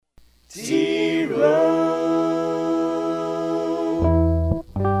Like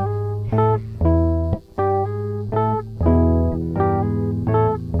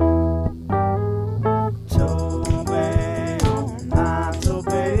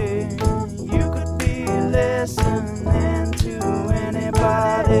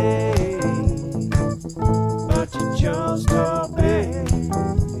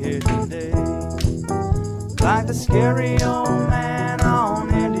the scary old man on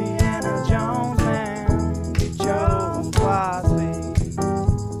Indiana Jones, man, you chose wisely.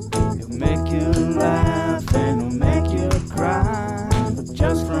 He'll make you laugh and he'll make you cry, but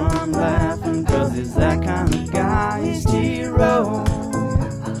just from laughing, 'cause he's that kind of guy. He's T-Row,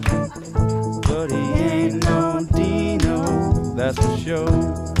 but he ain't no Dino, that's for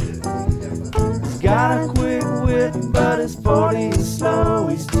sure. He's got a quick wit, but his 40 is slow.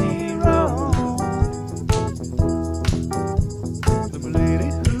 He's T-Row.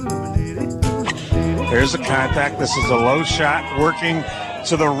 There's the contact. This is a low shot working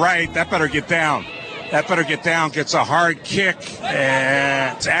to the right. That better get down. That better get down. Gets a hard kick.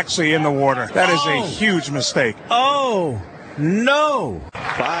 And it's actually in the water. That is a huge mistake. Oh, no.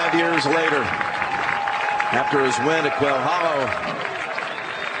 5 years later, after his win at Quail Hollow,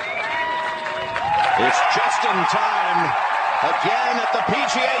 it's just in time again at the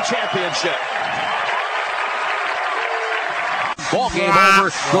PGA Championship. Ball game over.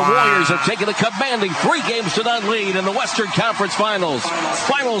 The Warriors have taken a commanding 3-0 lead in the Western Conference Finals.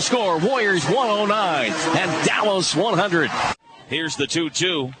 Final score, Warriors 109 and Dallas 100. Here's the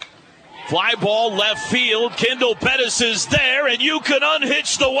 2-2. Fly ball left field. Kendall Pettis is there, and you can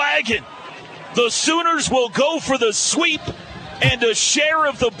unhitch the wagon. The Sooners will go for the sweep and a share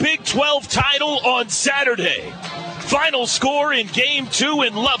of the Big 12 title on Saturday. Final score in Game 2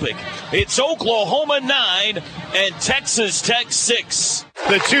 in Lubbock. It's Oklahoma 9 and Texas Tech 6.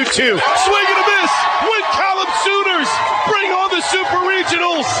 The 2-2. Swing and a miss. Win column Sooners. Bring on the Super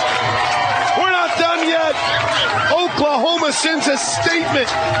Regionals. We're not done yet. Oklahoma sends a statement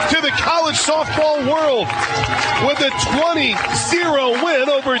to the college softball world with a 20-0 win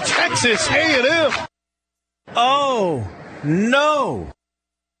over Texas A&M. Oh, no.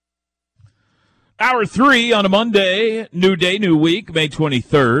 Hour 3 on a Monday, new day, new week, May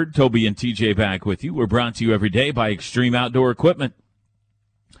 23rd. Toby and TJ back with you. We're brought to you every day by Extreme Outdoor Equipment.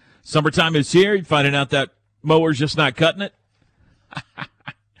 Summertime is here. You're finding out that mower's just not cutting it.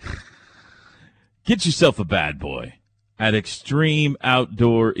 Get yourself a bad boy at Extreme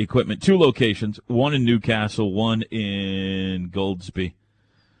Outdoor Equipment. 2 locations, one in Newcastle, one in Goldsby.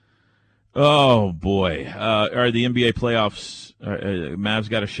 Oh, boy. Are the NBA playoffs, Mavs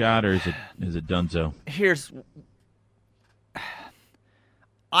got a shot, or is it donezo?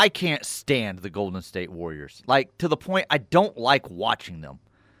 I can't stand the Golden State Warriors. Like, to the point I don't like watching them.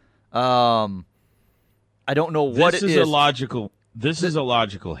 I don't know what it is. This is a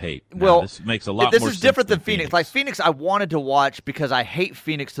logical hate. Well, this makes a lot more sense. This is different than Phoenix. Like, Phoenix I wanted to watch because I hate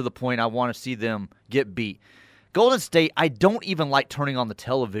Phoenix to the point I want to see them get beat. Golden State, I don't even like turning on the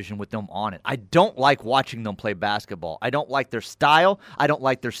television with them on it. I don't like watching them play basketball. I don't like their style. I don't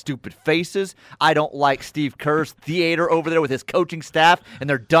like their stupid faces. I don't like Steve Kerr's theater over there with his coaching staff and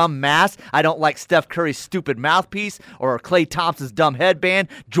their dumb masks. I don't like Steph Curry's stupid mouthpiece or Klay Thompson's dumb headband,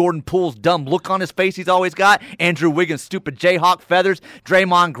 Jordan Poole's dumb look on his face he's always got, Andrew Wiggins' stupid Jayhawk feathers,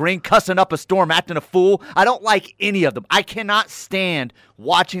 Draymond Green cussing up a storm, acting a fool. I don't like any of them. I cannot stand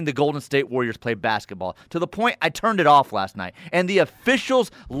watching the Golden State Warriors play basketball to the point I turned it off last night. And the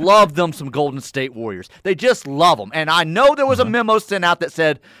officials love them some Golden State Warriors. They just love them. And I know there was a memo sent out that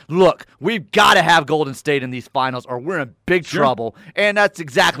said, look, we've got to have Golden State in these finals or we're in big trouble. And that's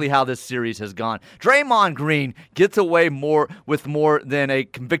exactly how this series has gone. Draymond Green gets away with more than a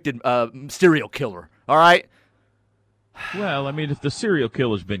convicted serial killer. All right? Well, I mean, if the serial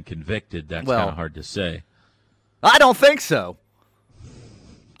killer's been convicted, that's kind of hard to say. I don't think so.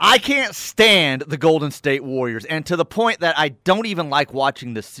 I can't stand the Golden State Warriors, and to the point that I don't even like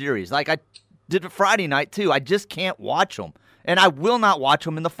watching this series. Like I did it Friday night, too. I just can't watch them, and I will not watch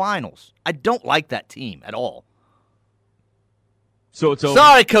them in the finals. I don't like that team at all. So it's over.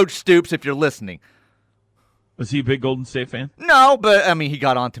 Sorry, Coach Stoops, if you're listening. Was he a big Golden State fan? No, but, I mean, he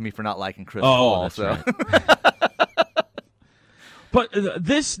got on to me for not liking Chris Paul. That's so. right. But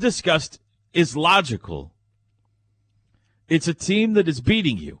this disgust is logical. It's a team that is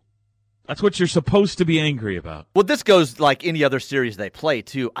beating you. That's what you're supposed to be angry about. Well, this goes like any other series they play,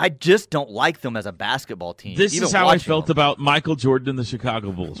 too. I just don't like them as a basketball team. This even is how I watching felt them. about Michael Jordan and the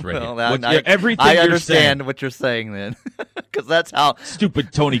Chicago Bulls right Well, here. Everything I you're understand saying. what you're saying then, because that's how.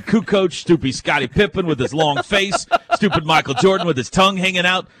 Stupid Tony Kukoc, stupid Scottie Pippen with his long face, stupid Michael Jordan with his tongue hanging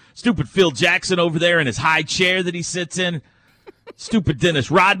out, stupid Phil Jackson over there in his high chair that he sits in, stupid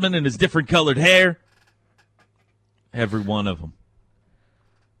Dennis Rodman and his different colored hair. Every one of them.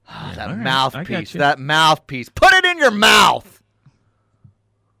 That all right, mouthpiece. I got you. That mouthpiece. Put it in your mouth.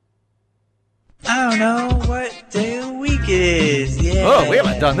 I don't know what day of the week it is. Yeah. Oh, we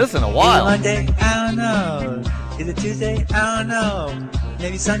haven't done this in a while. Is it Monday? I don't know. Is it Tuesday? I don't know.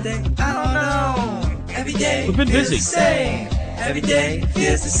 Maybe Sunday? I don't know. Every day We've been feels busy. the same. Every day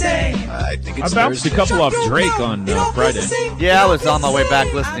feels the same. I think I it's bounced a Thursday. couple off Drake on Friday. Yeah, I was on my way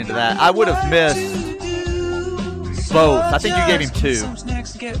back listening to that. I would have missed both. I think you gave him 2. Some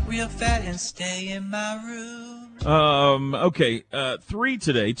snacks get real fat and stay in my room. Okay, 3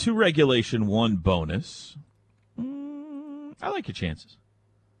 today, 2 regulation, 1 bonus. I like your chances.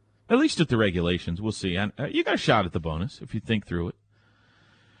 At least at the regulations. We'll see. You got a shot at the bonus if you think through it.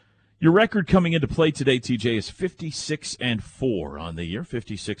 Your record coming into play today, TJ, is 56-4 on the year.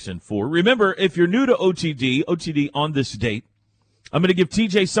 56-4. Remember, if you're new to OTD on this date, I'm going to give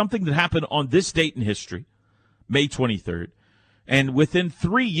TJ something that happened on this date in history, May 23rd. And within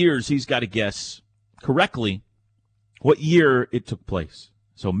 3 years, he's got to guess correctly what year it took place.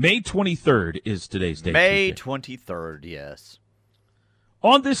 So May 23rd is today's date. May TJ. 23rd, yes.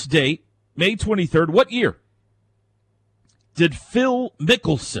 On this date, May 23rd, what year did Phil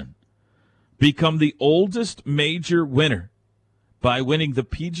Mickelson become the oldest major winner by winning the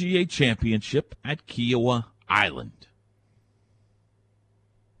PGA Championship at Kiowa Island?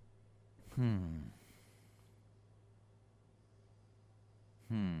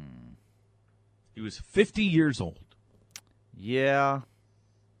 He was 50 years old. Yeah.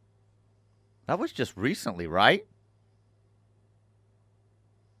 That was just recently, right?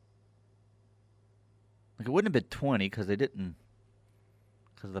 Like, it wouldn't have been 20 because they didn't,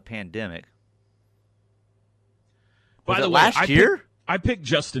 because of the pandemic. Was By it the way, last year? I picked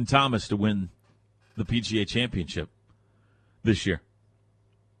Justin Thomas to win the PGA Championship this year.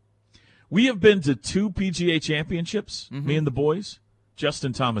 We have been to 2 PGA Championships, me and the boys.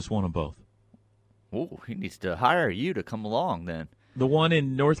 Justin Thomas won them both. Oh, he needs to hire you to come along then. The one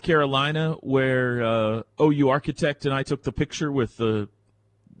in North Carolina where OU Architect and I took the picture with the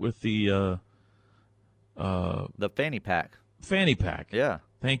fanny pack. Fanny pack. Yeah.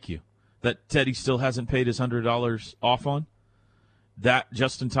 Thank you. That Teddy still hasn't paid his $100 off on. That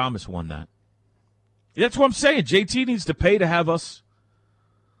Justin Thomas won that. That's what I'm saying. JT needs to pay to have us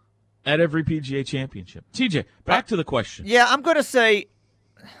at every PGA Championship. TJ, back to the question. Yeah, I'm going to say.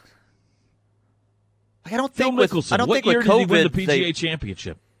 I don't Phil think Mickelson. I don't What think year with did he COVID, win the PGA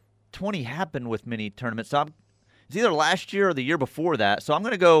Championship? 20 happened with many tournaments. So it's either last year or the year before that. So I'm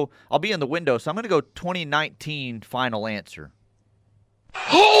going to go. I'll be in the window. So I'm going to go 2019 final answer.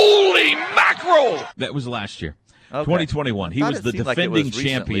 Holy mackerel! That was last year. Okay. 2021. He I thought was it the seemed like it defending was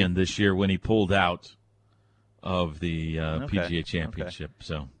recently. champion this year when he pulled out of the Okay. PGA Championship.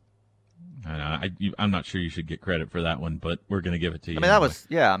 So I'm not sure you should get credit for that one, but we're going to give it to you. I mean, that was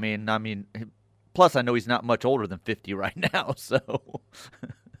I mean. Plus, I know he's not much older than 50 right now, so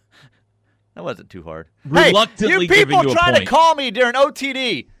that wasn't too hard. Reluctantly hey, you giving people you a trying point. to call me during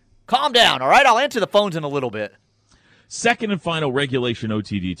OTD, calm down, all right? I'll answer the phones in a little bit. Second and final regulation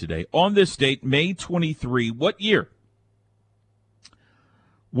OTD today. On this date, May 23, what year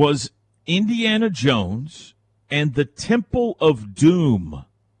was Indiana Jones and the Temple of Doom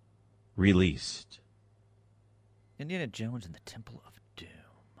released? Indiana Jones and the Temple of Doom.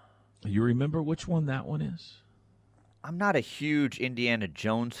 You remember which one that one is? I'm not a huge Indiana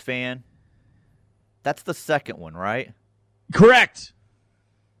Jones fan. That's the second one, right? Correct.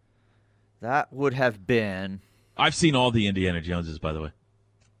 That would have been... I've seen all the Indiana Joneses, by the way.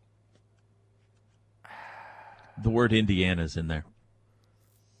 The word Indiana's in there.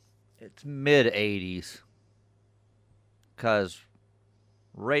 It's mid-'80s. Because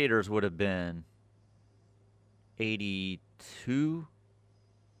Raiders would have been 82?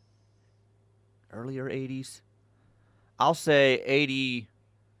 Earlier 80s? I'll say 80.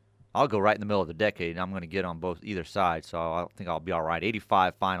 I'll go right in the middle of the decade, and I'm going to get on either side, so I think I'll be all right.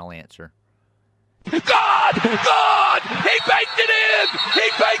 85, final answer. God! He baked it in! He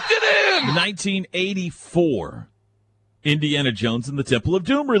baked it in! 1984. Indiana Jones and the Temple of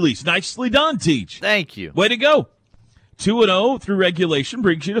Doom release. Nicely done, Teach. Thank you. Way to go. 2-0 through regulation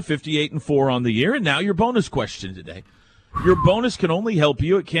brings you to 58-4 on the year. And now your bonus question today. Your bonus can only help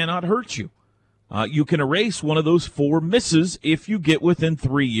you. It cannot hurt you. You can erase one of those 4 misses if you get within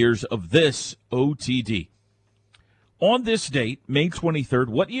 3 years of this OTD. On this date, May 23rd,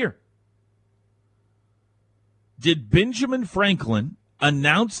 what year did Benjamin Franklin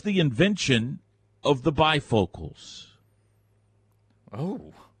announce the invention of the bifocals?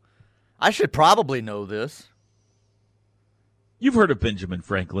 Oh, I should probably know this. You've heard of Benjamin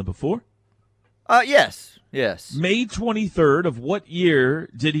Franklin before? Yes. May 23rd of what year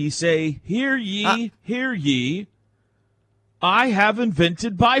did he say, "Hear ye, hear ye, I have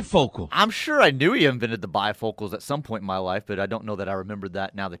invented bifocals"? I'm sure I knew he invented the bifocals at some point in my life, but I don't know that I remembered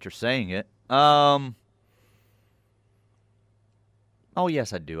that now that you're saying it. Oh,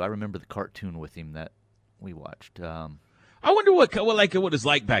 yes, I do. I remember the cartoon with him that we watched. I wonder what it was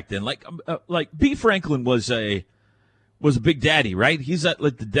like back then. Like B. Franklin was a big daddy, right? He's at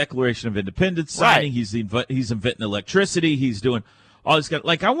like the Declaration of Independence signing. Right. He's inventing electricity. He's doing all this kind.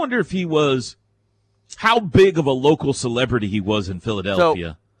 Like, I wonder if he was how big of a local celebrity he was in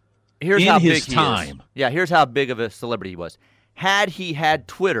Philadelphia. So, here's in how his big time. He is. Yeah, here's how big of a celebrity he was. Had he had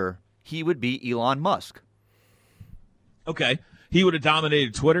Twitter, he would be Elon Musk. Okay. He would have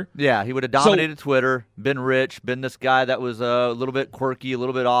dominated Twitter? Yeah, he would have dominated Twitter, been rich, been this guy that was a little bit quirky, a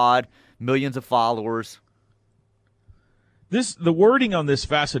little bit odd, millions of followers. The wording on this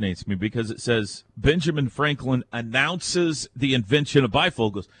fascinates me because it says Benjamin Franklin announces the invention of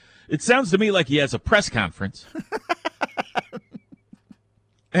bifocals. It sounds to me like he has a press conference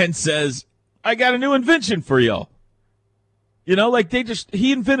and says, "I got a new invention for y'all." You know, like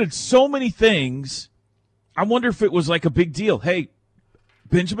he invented so many things. I wonder if it was like a big deal. Hey,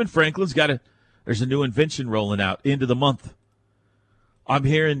 Benjamin Franklin's there's a new invention rolling out into the month. I'm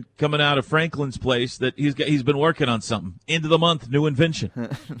hearing coming out of Franklin's place that he's been working on something. End of the month, new invention.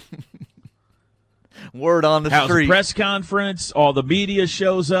 Word on the How's street. A press conference, all the media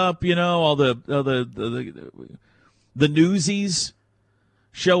shows up, you know, all the newsies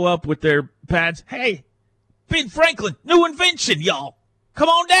show up with their pads. Hey, Ben Franklin, new invention, y'all. Come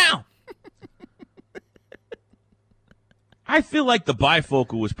on down. I feel like the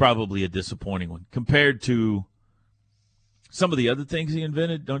bifocal was probably a disappointing one compared to some of the other things he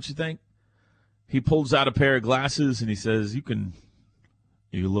invented, don't you think? He pulls out a pair of glasses and he says, you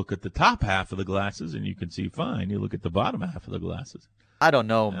look at the top half of the glasses and you can see fine. You look at the bottom half of the glasses. I don't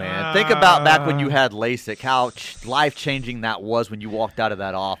know, man. Think about back when you had LASIK, how life-changing that was when you walked out of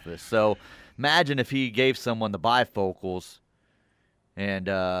that office. So imagine if he gave someone the bifocals and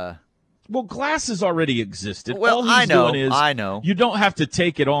well, glasses already existed. Well, all he's doing is I know. You don't have to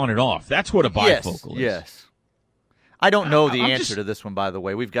take it on and off. That's what a bifocal is. Yes. I don't know the answer to this one, by the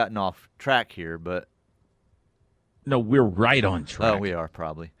way. We've gotten off track here, but no, we're right on track. Oh, we are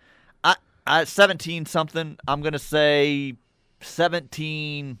probably. 17-something. I'm going to say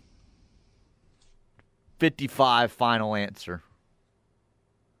 1755 final answer.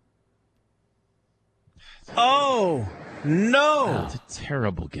 Oh, no. That's a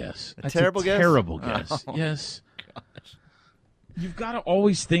terrible guess. A terrible guess? Terrible guess. Oh, yes. Gosh. You've got to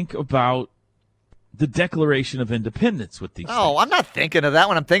always think about the Declaration of Independence with these things. I'm not thinking of that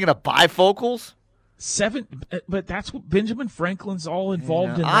when I'm thinking of bifocals. But that's what Benjamin Franklin's all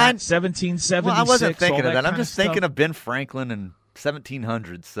involved in. 1776. Well, I wasn't thinking of that. I'm just thinking of Ben Franklin and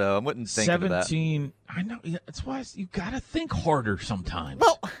 1700s, so I wouldn't think of that. I know. That's why you got to think harder sometimes.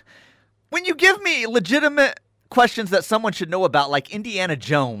 Well, when you give me legitimate questions that someone should know about, like Indiana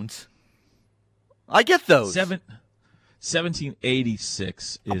Jones, I get those.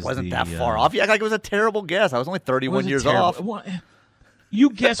 1786 is wasn't that far off. You act like it was a terrible guess. I was only 31 years off. Well, you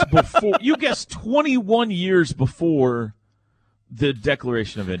guessed before. You guessed 21 years before the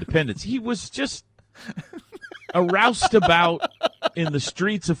Declaration of Independence. He was just a roustabout in the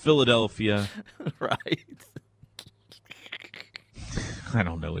streets of Philadelphia. Right. I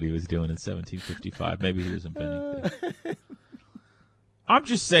don't know what he was doing in 1755. Maybe he was inventing things. I'm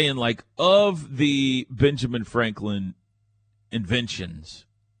just saying, like, of the Benjamin Franklin inventions,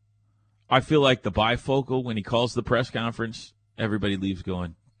 I feel like the bifocal, when he calls the press conference, everybody leaves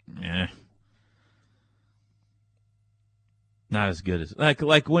going, not as good as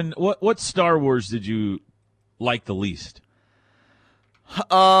like when what Star Wars did you like the least?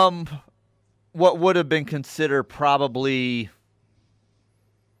 What would have been considered probably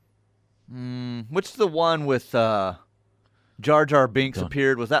which the one with Jar Jar Binks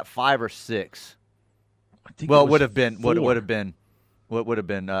appeared? Was that 5 or 6? I think well, it would have been 4. what would have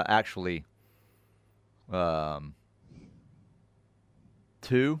been actually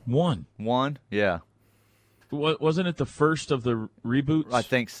 2? 1. 1? Yeah. Wasn't it the first of the reboots? I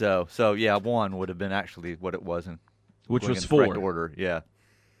think so. So yeah, 1 would have been actually what it was. And which Going was in the correct 4. order. Yeah.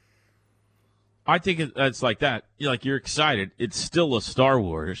 I think it's like that. You're excited. It's still a Star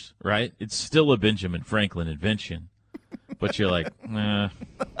Wars, right? It's still a Benjamin Franklin invention. But you're like, nah,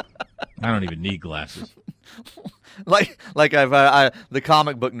 I don't even need glasses. Like the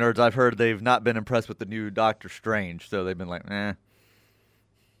comic book nerds, I've heard they've not been impressed with the new Doctor Strange, so they've been like,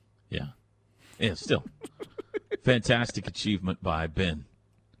 Yeah, still. Fantastic achievement by Ben.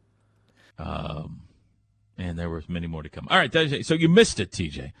 And there was many more to come. All right, so you missed it,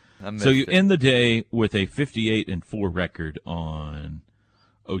 TJ. So you end the day with a 58-4 record on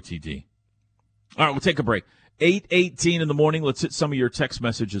OTD. All right, we'll take a break. 8:18 in the morning. Let's hit some of your text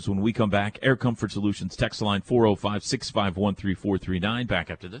messages when we come back. Air Comfort Solutions text line 405-651-3439. Back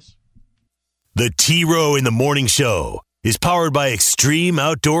after this. The T-Row in the Morning Show is powered by Extreme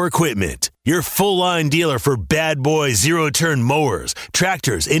Outdoor Equipment, your full-line dealer for bad boy zero-turn mowers,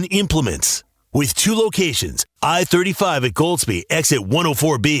 tractors, and implements. With 2 locations, I-35 at Goldsby, exit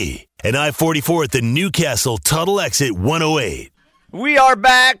 104B, and I-44 at the Newcastle Tuttle exit 108. We are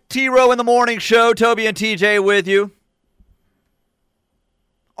back. T-Row in the Morning Show. Toby and TJ with you.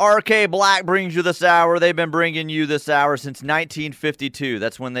 RK Black brings you this hour. They've been bringing you this hour since 1952.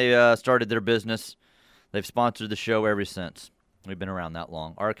 That's when they started their business. They've sponsored the show ever since. We've been around that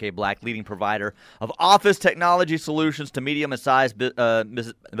long. RK Black, leading provider of office technology solutions to medium and sized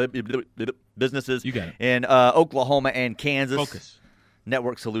businesses in Oklahoma and Kansas. Focus.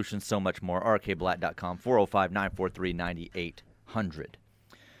 Network solutions, so much more. RKBlack.com, 405-943-9800.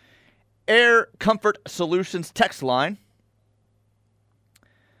 Air Comfort Solutions text line.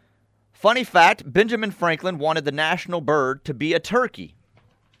 Funny fact, Benjamin Franklin wanted the national bird to be a turkey.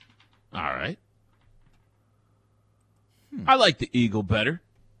 All right. I like the eagle better.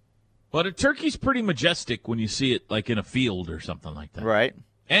 But a turkey's pretty majestic when you see it like in a field or something like that. Right.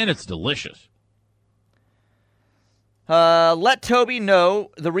 And it's delicious. Let Toby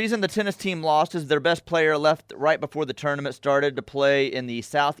know the reason the tennis team lost is their best player left right before the tournament started to play in the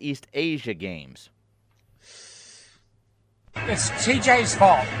Southeast Asia Games. It's TJ's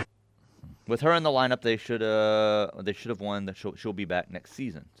fault. With her in the lineup, they should have won. She'll be back next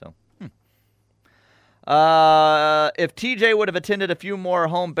season. So, if TJ would have attended a few more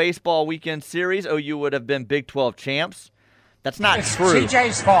home baseball weekend series, OU would have been Big 12 champs. That's not true. It's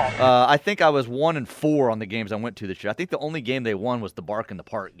TJ's fault. I think I was 1-4 on the games I went to this year. I think the only game they won was the Bark in the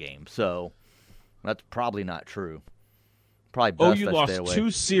Park game. So that's probably not true. Probably best OU I lost stay away.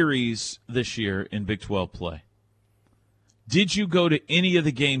 2 series this year in Big 12 play. Did you go to any of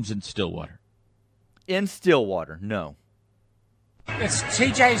the games in Stillwater? In Stillwater, no. It's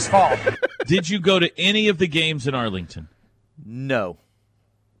TJ's fault. Did you go to any of the games in Arlington? No.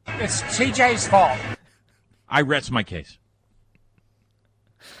 It's TJ's fault. I rest my case.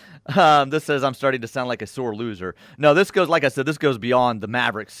 This says I'm starting to sound like a sore loser. No, this goes, like I said, this goes beyond the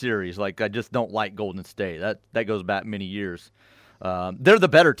Mavericks series. Like, I just don't like Golden State. That goes back many years. They're the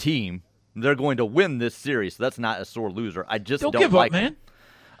better team. They're going to win this series, so that's not a sore loser. I just don't give like up, man. It.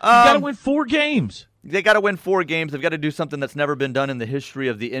 You got to win 4 games. They got to win 4 games. They've got to do something that's never been done in the history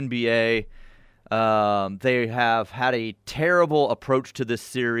of the NBA. They have had a terrible approach to this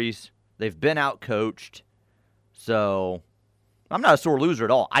series. They've been outcoached. So I'm not a sore loser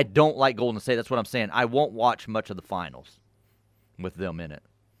at all. I don't like Golden State. That's what I'm saying. I won't watch much of the finals with them in it.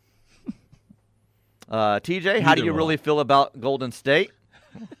 TJ, how do you really feel about Golden State?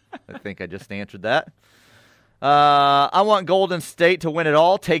 I think I just answered that. I want Golden State to win it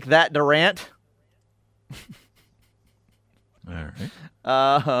all. Take that, Durant. All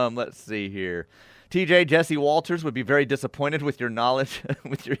right. Let's see here. TJ, Jesse Walters would be very disappointed with your knowledge,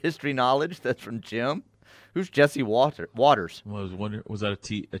 with your history knowledge. That's from Jim. Who's Jesse Waters? Was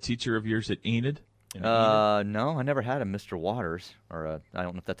that a teacher of yours at Enid? No, I never had a Mr. Waters, or I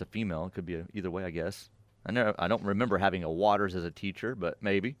don't know if that's a female. It could be either way, I guess. I don't remember having a Waters as a teacher, but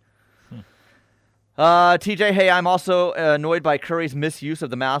maybe. TJ, hey, I'm also annoyed by Curry's misuse of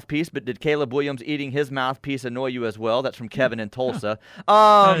the mouthpiece, but did Caleb Williams eating his mouthpiece annoy you as well? That's from Kevin in Tulsa.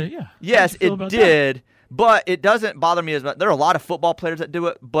 Yeah. Yes, it did, but it doesn't bother me as much. There are a lot of football players that do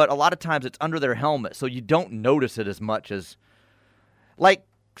it, but a lot of times it's under their helmet, so you don't notice it as much as, like,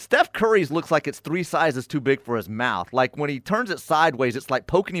 Steph Curry's looks like it's 3 sizes too big for his mouth. Like, when he turns it sideways, it's like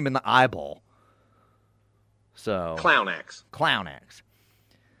poking him in the eyeball. So Clown axe.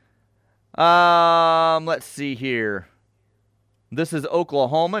 Let's see here. This is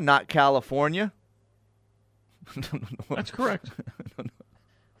Oklahoma, not California. That's correct.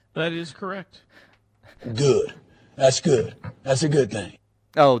 That is correct. Good. That's good. That's a good thing.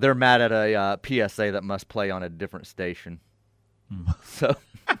 Oh, they're mad at a PSA that must play on a different station. So,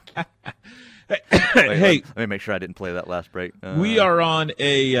 Hey, let me make sure I didn't play that last break. We are on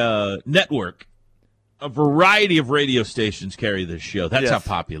a network. A variety of radio stations carry this show. That's how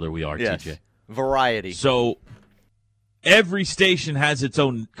popular we are, TJ. Variety. So every station has its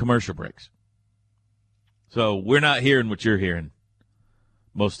own commercial breaks. So we're not hearing what you're hearing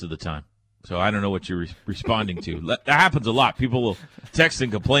most of the time. So I don't know what you're responding to. That happens a lot. People will text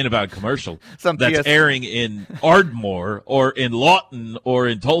and complain about a commercial that's airing in Ardmore or in Lawton or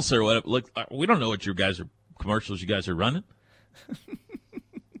in Tulsa or whatever. Look, we don't know what commercials you guys are running.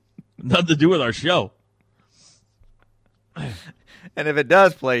 Nothing to do with our show. And if it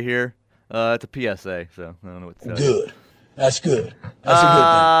does play here, it's a PSA. So I don't know what to say. Good. That's good. That's a good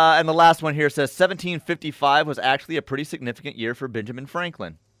thing. And the last one here says 1755 was actually a pretty significant year for Benjamin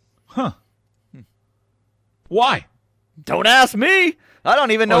Franklin. Huh. Why? Don't ask me. I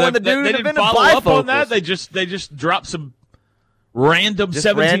don't even know when the dude they invented didn't follow up on bifocals. that. They just dropped some random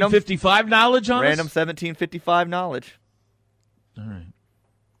 1755 knowledge on us. Random 1755 knowledge. All right.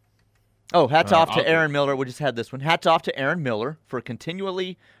 Oh, hats off to Aaron Miller. We just had this one. Hats off to Aaron Miller for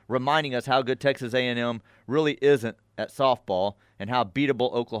continually reminding us how good Texas A&M really isn't at softball and how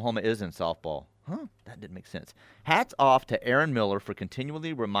beatable Oklahoma is in softball. Huh? That didn't make sense. Hats off to Aaron Miller for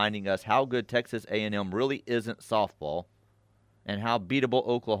continually reminding us how good Texas A&M really isn't softball and how beatable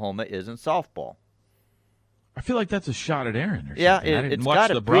Oklahoma is in softball. I feel like that's a shot at Aaron. Or yeah, something. I didn't it's watch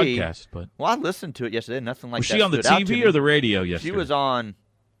gotta the broadcast, but well, I listened to it yesterday. Nothing like was that. Was she on the TV or the radio yesterday? She was on.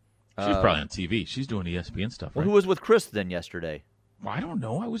 She's probably on TV. She's doing ESPN stuff. Well, right? who was with Chris then yesterday? Well, I don't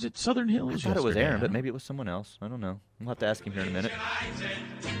know. I was at Southern Hills yesterday. I thought it was Aaron, but maybe it was someone else. I don't know. We'll have to ask him here in a minute.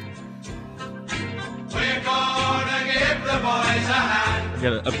 We're gonna give the boys a hand. I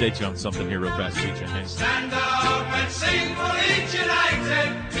got to update you on something here real fast, TJ. Stand up and sing for each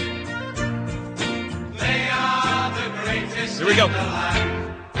united. They are the greatest. Here we go. In the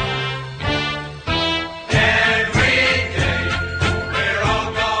land. Every day we're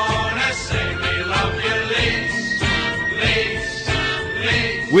all gonna say we love you, Leeds, Leeds,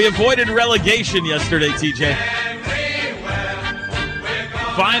 Leeds. We avoided relegation yesterday, TJ.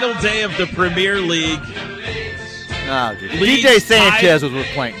 Final day of the Premier League. Oh, dude. DJ Sanchez was with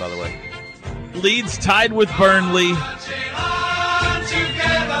Plank, by the way. Leeds tied with Burnley.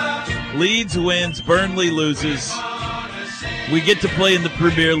 Leeds wins, Burnley loses. We get to play in the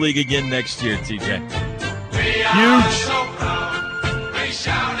Premier League again next year, TJ. Huge.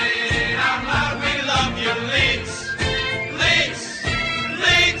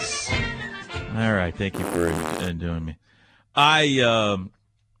 All right, thank you for doing me.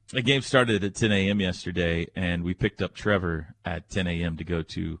 The game started at 10 a.m. yesterday, and we picked up Trevor at 10 a.m. to go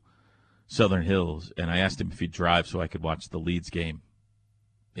to Southern Hills, and I asked him if he'd drive so I could watch the Leeds game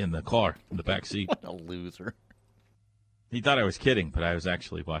in the car, in the back seat. What a loser. He thought I was kidding, but I was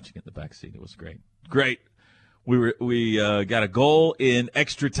actually watching it in the back seat. It was great. Great. We got a goal in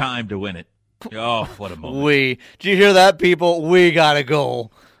extra time to win it. Oh, what a moment. Did you hear that, people? We got a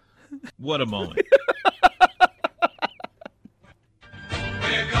goal. What a moment.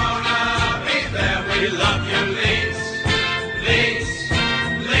 We're gonna be there. We love you, Leeds, Leeds,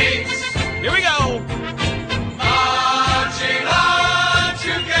 Leeds. Here we go. Marching on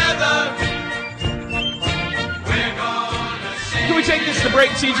together. We're gonna sing. Can we take this to break,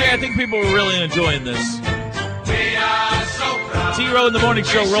 TJ? I think people are really enjoying this. We are so proud. T-Row in the Morning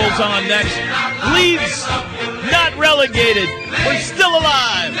Show rolls on next. Leeds not relegated. We're still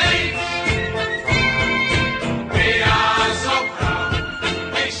alive. We are so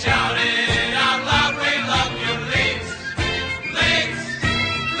proud. We shout it out loud. We love you, Leeds, Leeds,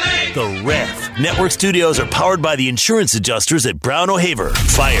 Leeds. The Ref Network studios are powered by the insurance adjusters at Brown O'Haver.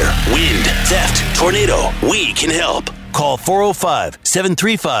 Fire, wind, theft, tornado. We can help. Call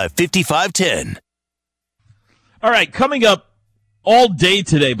 405-735-5510. All right, coming up all day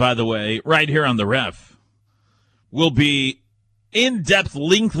today, by the way, right here on The Ref, will be in-depth,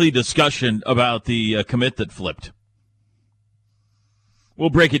 lengthy discussion about the commit that flipped. We'll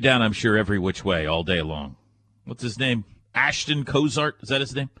break it down, I'm sure, every which way all day long. What's his name? Ashton Cozart? Is that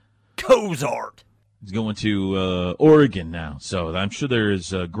his name? Cozart. He's going to Oregon now, so I'm sure there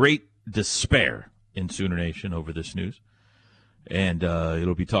is great despair in Sooner Nation over this news, and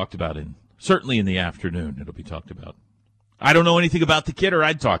it'll be talked about certainly in the afternoon. It'll be talked about. I don't know anything about the kid, or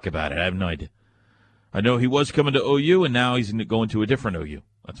I'd talk about it. I have no idea. I know he was coming to OU, and now he's going to a different OU.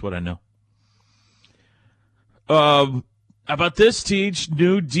 That's what I know. How about this, Teach?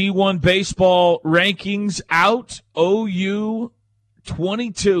 New D1 baseball rankings out. OU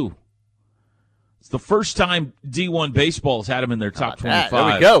 22. It's the first time D1 baseball has had them in their top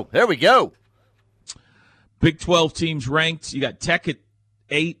 25. There we go. Big 12 teams ranked. You got Tech at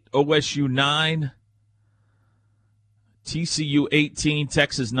 8, OSU 9, TCU 18,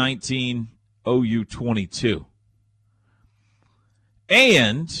 Texas 19, OU 22.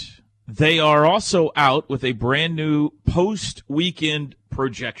 And they are also out with a brand new post-weekend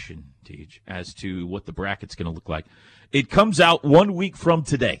projection, Teach, as to what the bracket's going to look like. It comes out 1 week from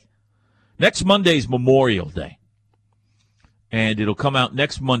today. Next Monday's Memorial Day. And it'll come out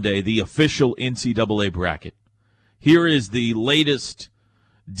next Monday, the official NCAA bracket. Here is the latest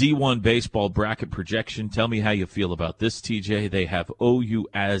D1 baseball bracket projection. Tell me how you feel about this, TJ. They have OU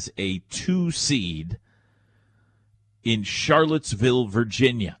as a 2 seed in Charlottesville,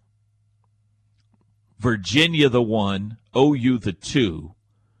 Virginia. Virginia the 1, OU the 2,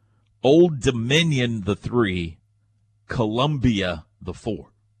 Old Dominion the 3, Columbia the 4.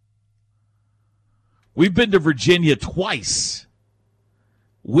 We've been to Virginia twice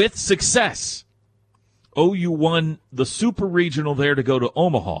with success. OU won the Super Regional there to go to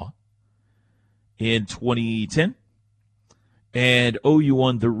Omaha in 2010, and OU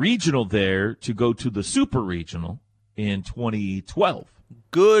won the Regional there to go to the Super Regional in 2012.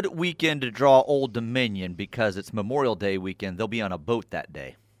 Good weekend to draw Old Dominion because it's Memorial Day weekend. They'll be on a boat that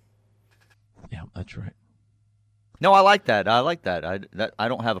day. Yeah, that's right. No, I like that. I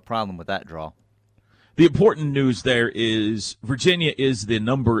don't have a problem with that draw. The important news there is Virginia is the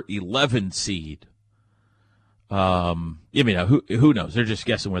number 11 seed. Who knows? They're just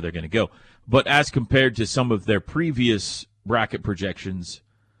guessing where they're going to go. But as compared to some of their previous bracket projections,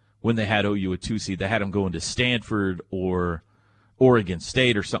 when they had OU a 2 seed, they had them going to Stanford or Oregon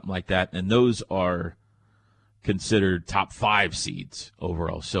State or something like that, and those are considered top 5 seeds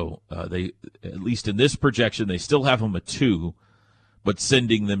overall. So they, at least in this projection, they still have them a 2, but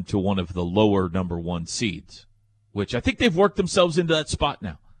sending them to one of the lower number 1 seeds, which I think they've worked themselves into that spot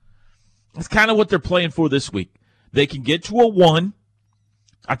now. That's kind of what they're playing for this week. They can get to a 1.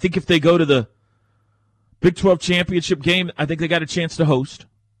 I think if they go to the Big 12 championship game, I think they got a chance to host.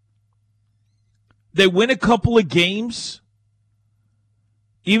 They win a couple of games,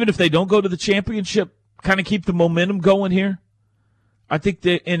 even if they don't go to the championship, kind of keep the momentum going here. I think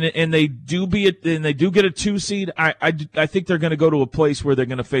they they do get a 2 seed. I think they're going to go to a place where they're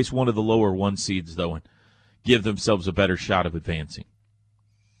going to face one of the lower 1 seeds though, and give themselves a better shot of advancing.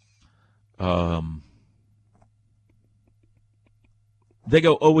 They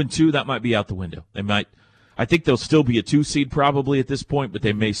go 0-2. That might be out the window. They might. I think they'll still be a 2 seed probably at this point, but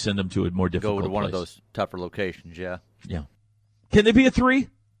they may send them to a more difficult place. Go to one of those tougher locations. Yeah. Yeah. Can they be a 3?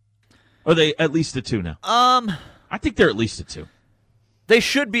 Or are they at least a 2 now? I think they're at least a 2. They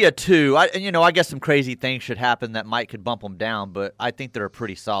should be a 2. I guess some crazy things should happen that could bump them down, but I think they're a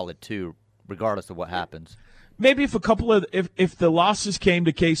pretty solid 2, regardless of what happens. Maybe if if the losses came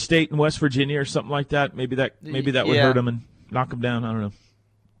to K-State and West Virginia or something like that, maybe that would hurt them and knock them down. I don't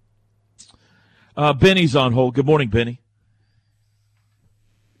know. Benny's on hold. Good morning, Benny.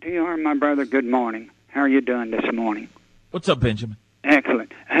 DR, my brother, good morning. How are you doing this morning? What's up, Benjamin?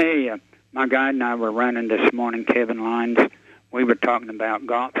 Excellent. Hey, my guy and I were running this morning, Kevin Lyons. We were talking about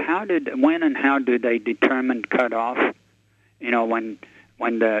golf. When and how do they determine cutoff? When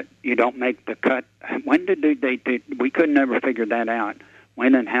you don't make the cut. When did they? We could never figure that out.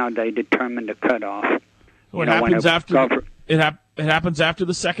 When and how they determine the cutoff? Well, it happens after it happens after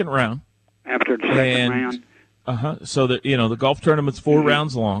the second round. After the second round. So that the golf tournament's 4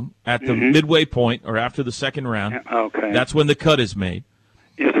 rounds long. At the midway point or after the second round, okay, that's when the cut is made.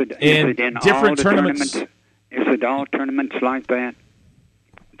 Is it in different all tournaments? Is it all tournaments like that?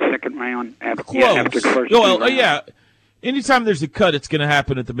 Second round after the first yeah. Anytime there's a cut, it's going to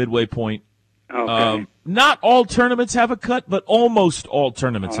happen at the midway point. Okay. Not all tournaments have a cut, but almost all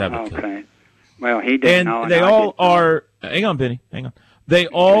tournaments have a cut. Okay. Well, he didn't know. And they all are. Hang on, Benny. Hang on. They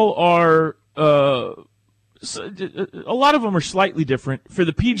all are. A lot of them are slightly different. For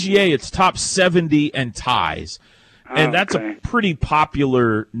the PGA, it's top 70 and ties, and that's a pretty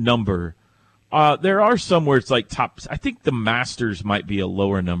popular number. There are some where it's like top. I think the Masters might be a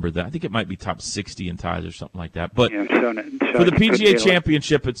lower number. I think it might be top 60 in ties or something like that. But for the PGA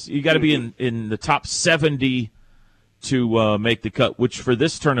Championship, you got to be in the top 70 to make the cut. Which for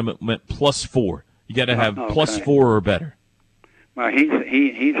this tournament meant +4. You got to have +4 or better. Well, he's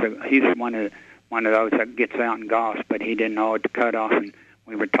one of those that gets out and golfs, but he didn't know what the cutoff. And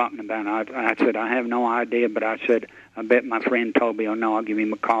we were talking about it. I said I have no idea, but I said I bet my friend Toby will know. I'll give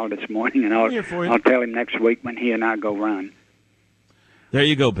him a call this morning, and I'll tell him next week when he and I go run. There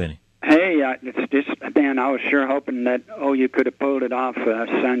you go, Benny. Hey, it's just, man, I was sure hoping that you could have pulled it off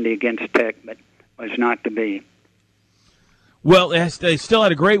Sunday against Tech, but it was not to be. Well, they still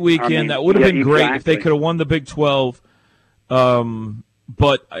had a great weekend. That would have been great if they could have won the Big 12.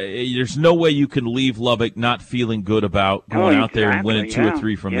 But there's no way you can leave Lubbock not feeling good about going out there and winning 2 or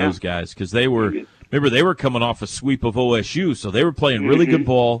 3 from those guys, because they were coming off a sweep of OSU, so they were playing really good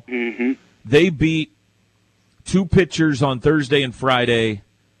ball. They beat 2 pitchers on Thursday and Friday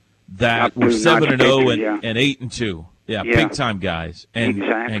that were 7-0 and 8-2. Yeah, big time guys, and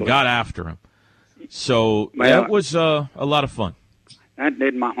got after them. So that was a lot of fun. That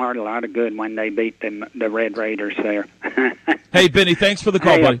did my heart a lot of good when they beat the Red Raiders there. Hey, Benny, thanks for the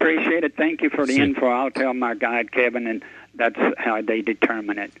call, buddy. I appreciate it. Thank you for the info. I'll tell my guide, Kevin, and that's how they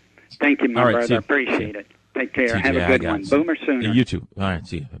determine it. Thank you, my brother. Appreciate it. Take care. Have a good one. Boomer Sooner. Yeah, you too. All right,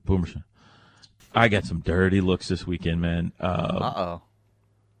 see you. Boomer Sooner. I got some dirty looks this weekend, man. Uh-oh.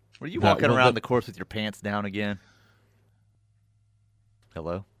 Were you walking around the course with your pants down again?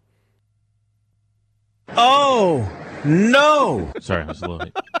 Hello? Oh, no. Sorry, I was a little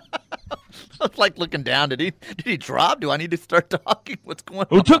late. I was like looking down. Did he drop? Do I need to start talking? What's going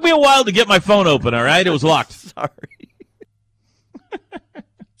on? It took me a while to get my phone open, all right? It was locked. Sorry.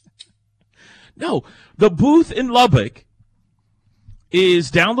 No, the booth in Lubbock is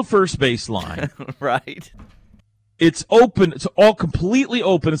down the first base line. Right. It's open. It's all completely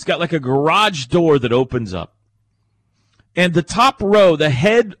open. It's got like a garage door that opens up. And the top row, the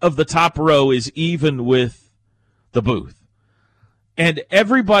head of the top row is even with the booth. And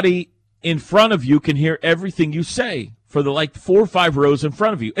everybody in front of you can hear everything you say for the 4 or 5 rows in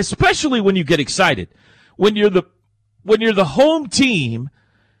front of you, especially when you get excited. When you're the home team,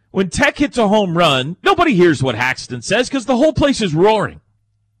 when Tech hits a home run, nobody hears what Haxton says because the whole place is roaring.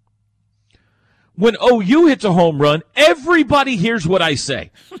 When OU hits a home run, everybody hears what I say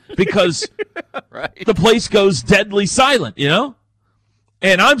because right. The place goes deadly silent,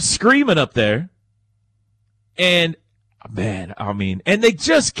 And I'm screaming up there. And, man, and they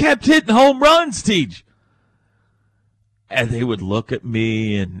just kept hitting home runs, Teej. And they would look at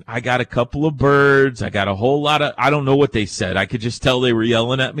me, and I got a couple of birds. I got a whole lot of, I don't know what they said. I could just tell they were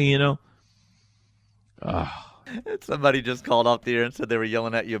yelling at me, Somebody just called off the air and said they were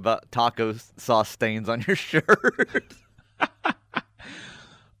yelling at you about taco sauce stains on your shirt.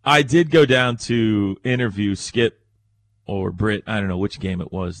 I did go down to interview Skip or Britt. I don't know which game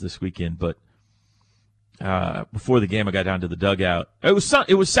it was this weekend, but before the game, I got down to the dugout. It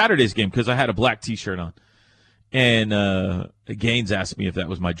was Saturday's game because I had a black T-shirt on. And Gaines asked me if that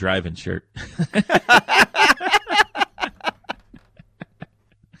was my driving shirt.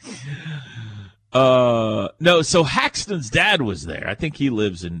 No, so Haxton's dad was there. I think he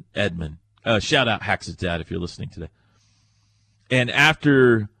lives in Edmond. Shout out Haxton's dad if you're listening today. And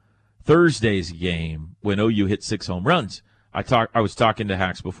after Thursday's game, when OU hit 6 home runs, I was talking to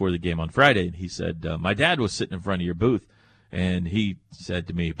Hax before the game on Friday, and he said, my dad was sitting in front of your booth, and he said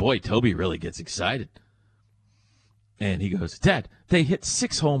to me, boy, Toby really gets excited. And he goes, Dad, they hit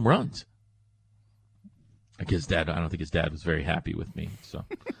 6 home runs. I don't think his dad was very happy with me, so...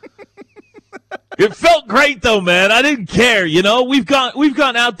 It felt great, though, man. I didn't care. We've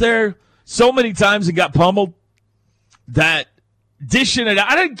gone out there so many times and got pummeled that dishing it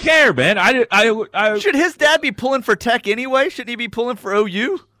out. I didn't care, man. I Should his dad be pulling for Tech anyway? Shouldn't he be pulling for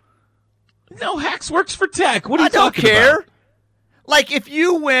OU? No, Hax works for Tech. What are you talking about? I don't care. Like, if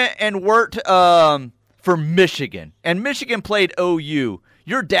you went and worked for Michigan and Michigan played OU,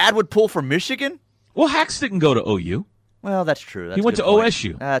 your dad would pull for Michigan? Well, Hax didn't go to OU. Well, that's true. He went to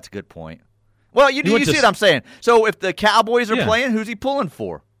OSU. That's a good point. Well, you see what I'm saying. So if the Cowboys are playing, who's he pulling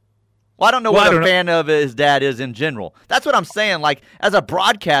for? Well, I don't know what a fan of his dad is in general. That's what I'm saying. Like, as a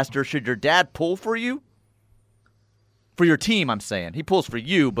broadcaster, should your dad pull for you? For your team, I'm saying. He pulls for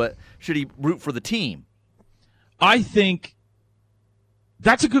you, but should he root for the team? I think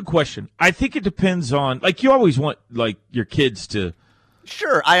that's a good question. I think it depends on, you always want, your kids to.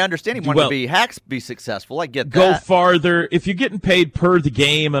 Sure, I understand he wanted to be successful. I get that. Go farther. If you're getting paid per the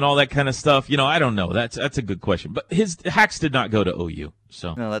game and all that kind of stuff, I don't know. That's a good question. But Hax did not go to OU,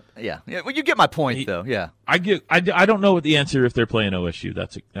 so. No, yeah. Well, you get my point, though. Yeah. I don't know what the answer if they're playing OSU.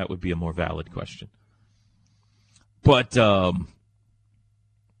 That would be a more valid question. But yeah,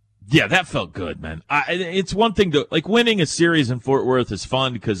 that felt good, man. It's one thing to winning a series in Fort Worth is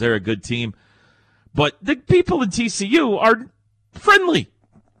fun because they're a good team, but the people in TCU are friendly.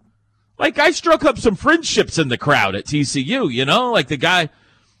 I struck up some friendships in the crowd at TCU,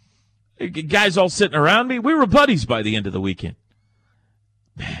 the guys all sitting around me. We were buddies by the end of the weekend.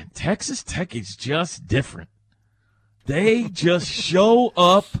 Man, Texas Tech is just different. They just show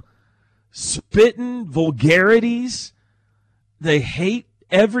up spitting vulgarities. They hate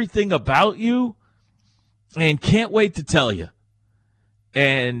everything about you and can't wait to tell you.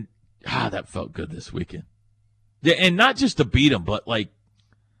 And that felt good this weekend. Yeah, and not just to beat them, but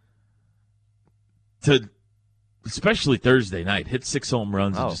to, especially Thursday night, hit 6 home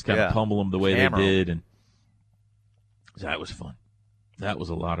runs and just kind of pummel them the way they did. And that was fun. That was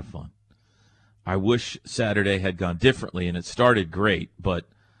a lot of fun. I wish Saturday had gone differently, and it started great, but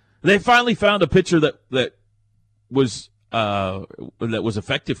they finally found a pitcher that was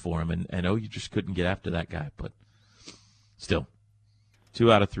effective for him, and you just couldn't get after that guy. But still,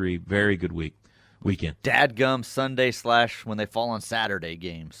 2 out of 3, very good weekend. Dadgum Sunday / when they fall on Saturday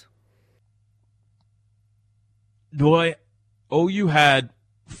games. Boy, OU had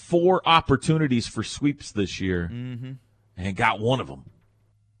 4 opportunities for sweeps this year, and got one of them.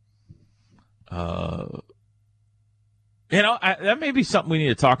 That may be something we need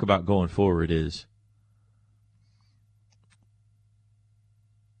to talk about going forward.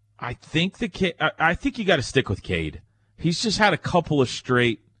 I think you got to stick with Cade. He's just had a couple of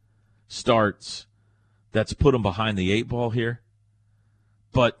straight starts that's put him behind the 8 ball here,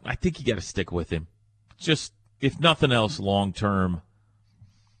 but I think you got to stick with him. Just if nothing else, long term,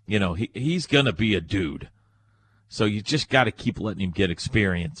 he's gonna be a dude. So you just got to keep letting him get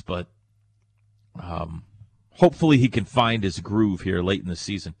experience, but. Hopefully he can find his groove here late in the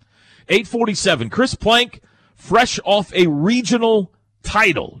season. 8:47, Chris Plank, fresh off a regional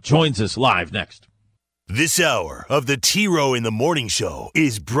title, joins us live next. This hour of the T-Row in the Morning Show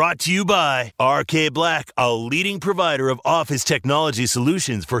is brought to you by RK Black, a leading provider of office technology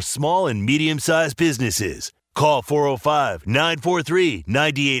solutions for small and medium-sized businesses. Call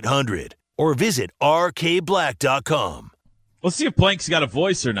 405-943-9800 or visit rkblack.com. Let's see if Plank's got a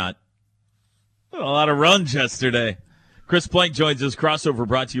voice or not. A lot of runs yesterday. Chris Plank joins us. Crossover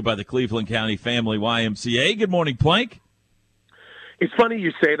brought to you by the Cleveland County Family YMCA. Good morning, Plank. It's funny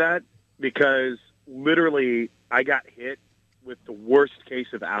you say that because literally I got hit with the worst case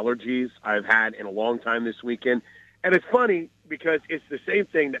of allergies I've had in a long time this weekend. And it's funny because it's the same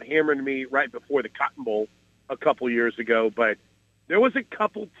thing that hammered me right before the Cotton Bowl a couple years ago. But there was a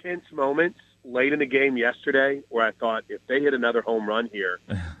couple tense moments late in the game yesterday where I thought if they hit another home run here,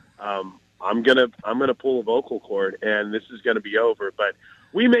 I'm gonna pull a vocal cord, and this is gonna be over. But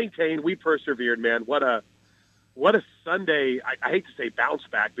we maintained, we persevered, man. What a Sunday! I hate to say bounce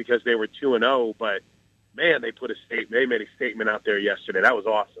back because they were 2-0, but man, they made a statement out there yesterday. That was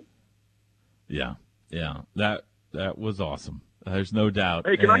awesome. Yeah, that was awesome. There's no doubt.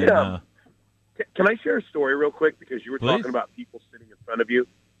 Hey, can I share a story real quick because you were talking about people sitting in front of you?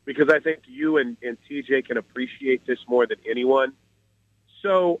 Because I think you and TJ can appreciate this more than anyone.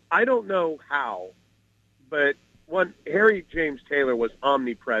 So I don't know how, but Harry James Taylor was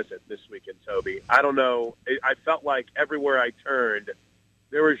omnipresent this weekend, Toby. I don't know. I felt like everywhere I turned,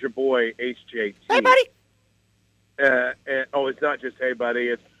 there was your boy, HJT. Hey, buddy. It's not just, hey, buddy.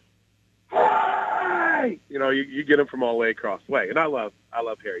 It's, hey! You get him from all the way across the way. And I love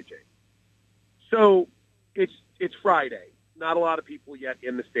Harry James. So it's Friday. Not a lot of people yet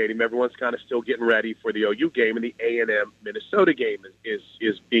in the stadium. Everyone's kind of still getting ready for the OU game, and the A&M Minnesota game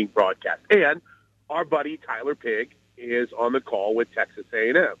is being broadcast. And our buddy Tyler Pigg is on the call with Texas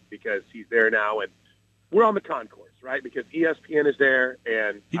A&M because he's there now, and we're on the concourse, right? Because ESPN is there,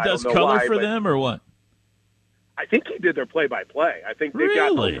 and he does color for them or what? I think he did their play-by-play. I think they've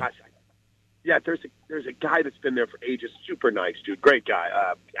got. Yeah, there's a guy that's been there for ages. Super nice dude, great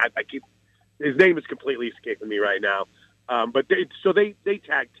guy. His name is completely escaping me right now. But they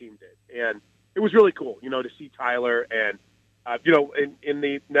tag teamed it, and it was really cool, to see Tyler and, in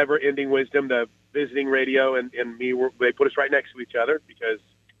the never-ending wisdom, the visiting radio and me, they put us right next to each other because,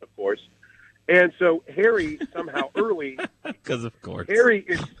 of course. And so Harry somehow early, because of course, Harry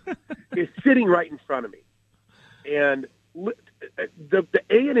is sitting right in front of me, and the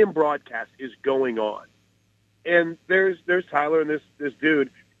A&M broadcast is going on, and there's Tyler and this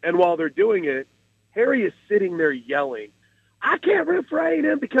dude, and while they're doing it, Harry is sitting there yelling, I can't root for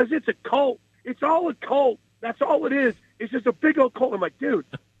A&M because it's a cult. It's all a cult. That's all it is. It's just a big old cult. I'm like, dude,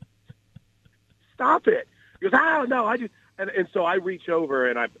 stop it. He goes, I don't know. I just and so I reach over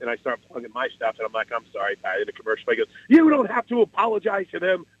and I start plugging my stuff, and I'm like, I'm sorry, Ty, in the commercial. He goes, you don't have to apologize to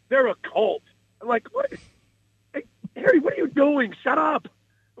them. They're a cult. I'm like, what? Hey, Harry, what are you doing? Shut up.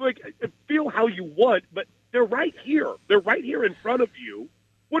 I'm like, feel how you want, but they're right here. They're right here in front of you.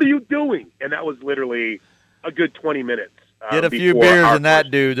 What are you doing? And that was literally a good 20 minutes. Get a few beers in that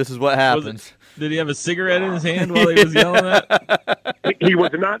dude. This is what happens. Did he have a cigarette in his hand while he was yelling that? He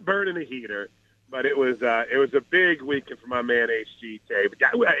was not burning a heater, but it was a big weekend for my man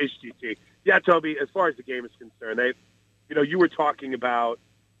HGT. Yeah, Toby. As far as the game is concerned, you were talking about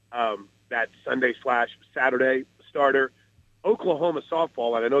that Sunday/Saturday starter. Oklahoma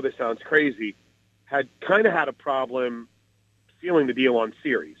softball, and I know this sounds crazy, had a problem sealing the deal on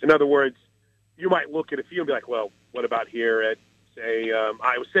series. In other words, you might look at a few and be like, well, what about here at, say,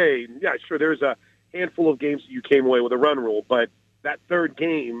 Iowa State? Yeah, sure, there's a handful of games that you came away with a run rule, but that third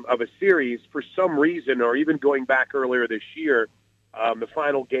game of a series, for some reason, or even going back earlier this year, the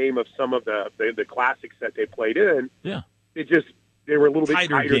final game of some of the classics that they played in, they were a little bit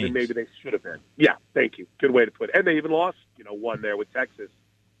tighter than maybe they should have been. Yeah, thank you. Good way to put it. And they even lost, one there with Texas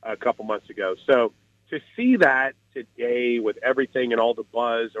a couple months ago. So to see that today with everything and all the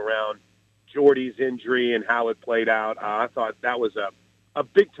buzz around Jordy's injury and how it played out, I thought that was a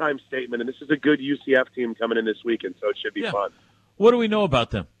big-time statement. And this is a good UCF team coming in this weekend, so it should be fun. What do we know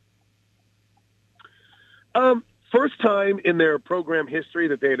about them? First time in their program history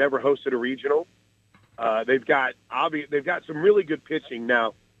that they had ever hosted a regional. They've got some really good pitching.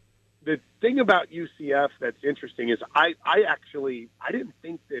 Now, the thing about UCF that's interesting is I didn't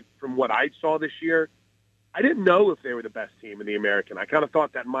think that from what I saw this year, I didn't know if they were the best team in the American. I kind of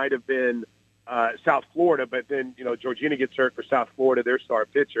thought that might have been South Florida, but then, Georgina gets hurt for South Florida, their star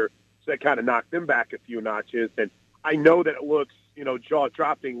pitcher, so that kind of knocked them back a few notches. And I know that it looks,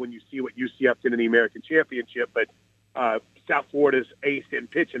 jaw-dropping when you see what UCF did in the American Championship, but South Florida's ace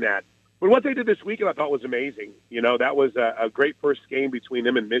didn't pitch in that. But what they did this weekend I thought was amazing. That was a great first game between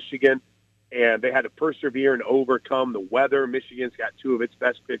them and Michigan, and they had to persevere and overcome the weather. Michigan's got two of its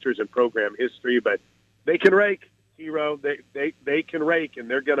best pitchers in program history, but they can rake, Hero. They can rake, and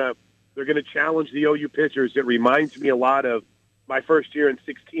they're gonna challenge the OU pitchers. It reminds me a lot of my first year in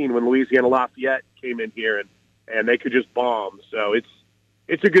 2016 when Louisiana Lafayette came in here and they could just bomb. So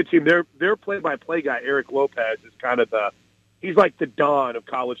it's a good team. Their play-by-play guy, Eric Lopez, is kind of he's like the Don of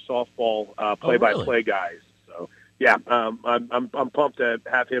college softball play-by-play guys. So yeah, I'm pumped to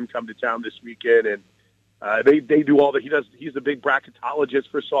have him come to town this weekend, and they do all that. He's a big bracketologist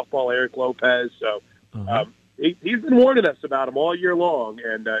for softball, Eric Lopez. So he's been warning us about him all year long,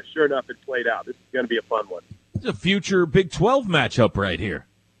 and sure enough, it played out. This is going to be a fun one. It's a future Big 12 matchup right here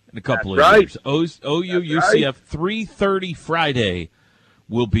in a couple of years. OU UCF 3:30 Friday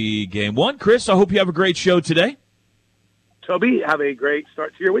will be game one. Chris, I hope you have a great show today. Toby, have a great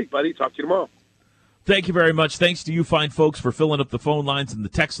start to your week, buddy. Talk to you tomorrow. Thank you very much. Thanks to you fine folks for filling up the phone lines and the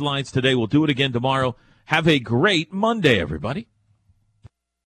text lines today. We'll do it again tomorrow. Have a great Monday, everybody.